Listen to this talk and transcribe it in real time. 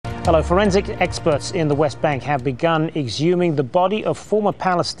Hello. Forensic experts in the West Bank have begun exhuming the body of former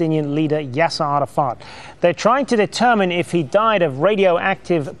Palestinian leader Yasser Arafat. They're trying to determine if he died of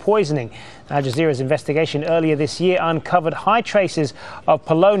radioactive poisoning. Al Jazeera's investigation earlier this year uncovered high traces of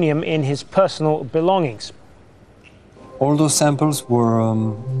polonium in his personal belongings. All those samples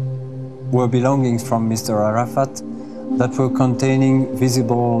were belongings from Mr. Arafat that were containing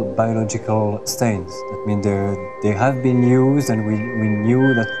visible biological stains. That means they have been used, and we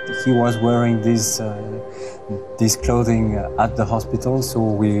knew that he was wearing this clothing at the hospital, so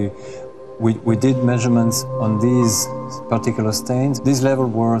we did measurements on these particular stains. These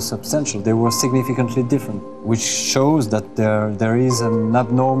levels were substantial. They were significantly different, which shows that there is an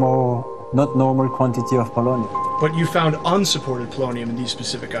abnormal, not normal quantity of polonium. But you found unsupported polonium in these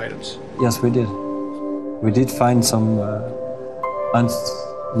specific items? Yes, we did. We did find some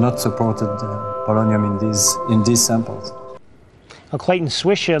not supported polonium in these samples. Well, Clayton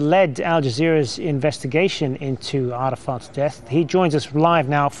Swisher led Al Jazeera's investigation into Arafat's death. He joins us live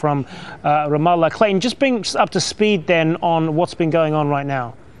now from Ramallah. Clayton, just bring us up to speed then on what's been going on right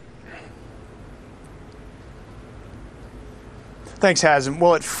now. Thanks, Hazem.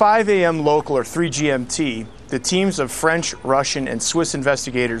 Well, at 5 a.m. local, or 3 GMT, the teams of French, Russian, and Swiss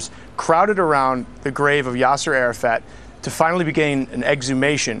investigators crowded around the grave of Yasser Arafat to finally begin an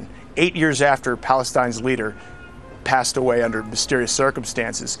exhumation 8 years after Palestine's leader passed away under mysterious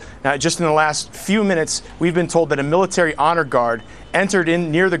circumstances. Now, just in the last few minutes, we've been told that a military honor guard entered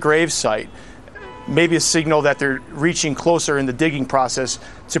in near the grave site, maybe a signal that they're reaching closer in the digging process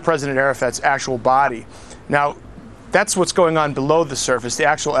to President Arafat's actual body. Now, that's what's going on below the surface, the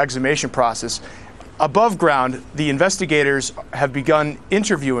actual exhumation process. Above ground, the investigators have begun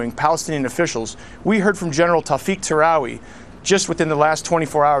interviewing Palestinian officials. We heard from General Tawfiq Tarawi just within the last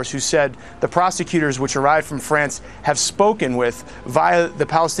 24 hours, who said the prosecutors which arrived from France have spoken with, via the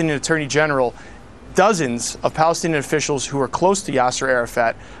Palestinian Attorney General, dozens of Palestinian officials who are close to Yasser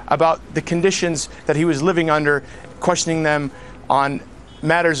Arafat about the conditions that he was living under, questioning them on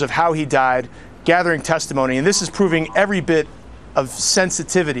matters of how he died, gathering testimony. And this is proving every bit of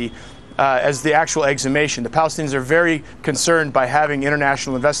sensitivity as the actual exhumation. The Palestinians are very concerned by having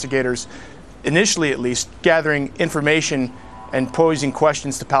international investigators, initially at least, gathering information and posing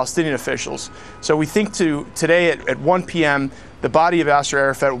questions to Palestinian officials. So we think today at 1 p.m., the body of Yasser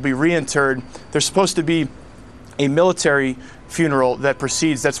Arafat will be reinterred. There's supposed to be a military funeral that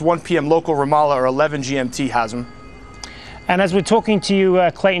proceeds. That's 1 p.m. local Ramallah, or 11 GMT, Hazem. And as we're talking to you,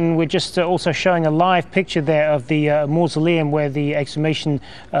 Clayton, we're just also showing a live picture there of the mausoleum where the exhumation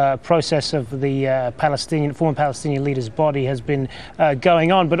process of the former Palestinian leader's body has been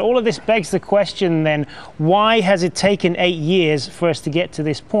going on. But all of this begs the question then, why has it taken 8 years for us to get to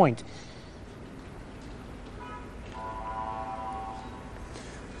this point?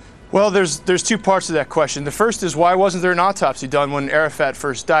 Well, there's two parts to that question. The first is, why wasn't there an autopsy done when Arafat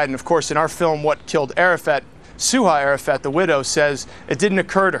first died? And of course, in our film, What Killed Arafat, Suha Arafat, the widow, says it didn't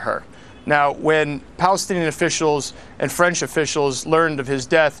occur to her. Now, when Palestinian officials and French officials learned of his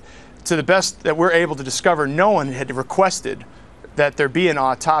death, to the best that we're able to discover, no one had requested that there be an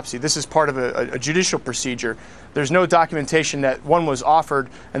autopsy. This is part of a judicial procedure. There's no documentation that one was offered,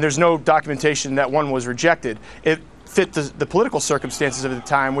 and there's no documentation that one was rejected. It fit the political circumstances of the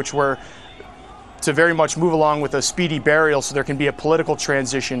time, which were to very much move along with a speedy burial so there can be a political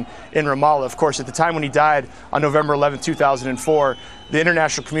transition in Ramallah. Of course, at the time when he died on November 11, 2004, the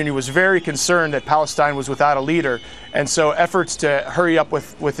international community was very concerned that Palestine was without a leader. And so efforts to hurry up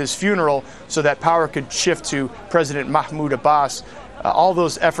with his funeral so that power could shift to President Mahmoud Abbas, all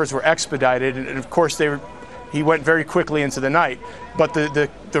those efforts were expedited. And of course, he went very quickly into the night. But the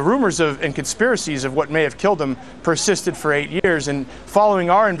rumors and conspiracies of what may have killed him persisted for 8 years. And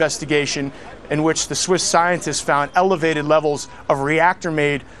following our investigation, in which the Swiss scientists found elevated levels of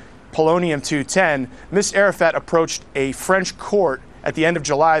reactor-made polonium-210, Ms. Arafat approached a French court at the end of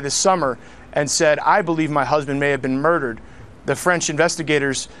July this summer and said, "I believe my husband may have been murdered." The French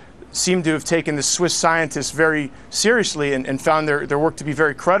investigators seem to have taken the Swiss scientists very seriously and found their work to be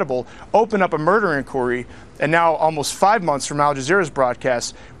very credible, opened up a murder inquiry, and now, almost 5 months from Al Jazeera's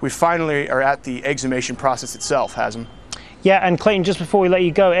broadcast, we finally are at the exhumation process itself, Hazem. Yeah, and Clayton, just before we let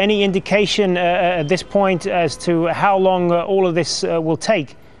you go, any indication at this point as to how long all of this will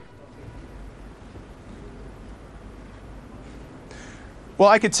take? Well,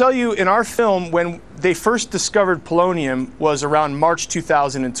 I could tell you in our film, when they first discovered polonium was around March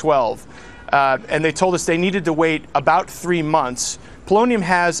 2012. And they told us they needed to wait about 3 months. Polonium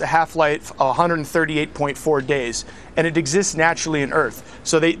has a half-life of 138.4 days, and it exists naturally in Earth.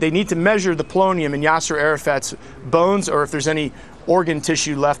 So they need to measure the polonium in Yasser Arafat's bones, or if there's any organ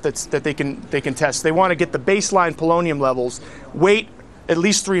tissue left that they can test. They want to get the baseline polonium levels, wait at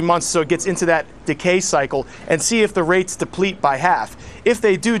least 3 months so it gets into that decay cycle, and see if the rates deplete by half. If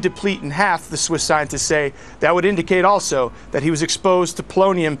they do deplete in half, the Swiss scientists say, that would indicate also that he was exposed to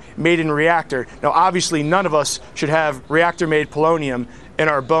polonium made in a reactor. Now, obviously, none of us should have reactor-made polonium in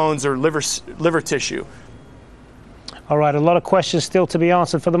our bones or liver tissue. All right, a lot of questions still to be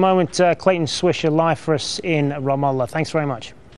answered. For the moment, Clayton Swisher live for us in Ramallah. Thanks very much.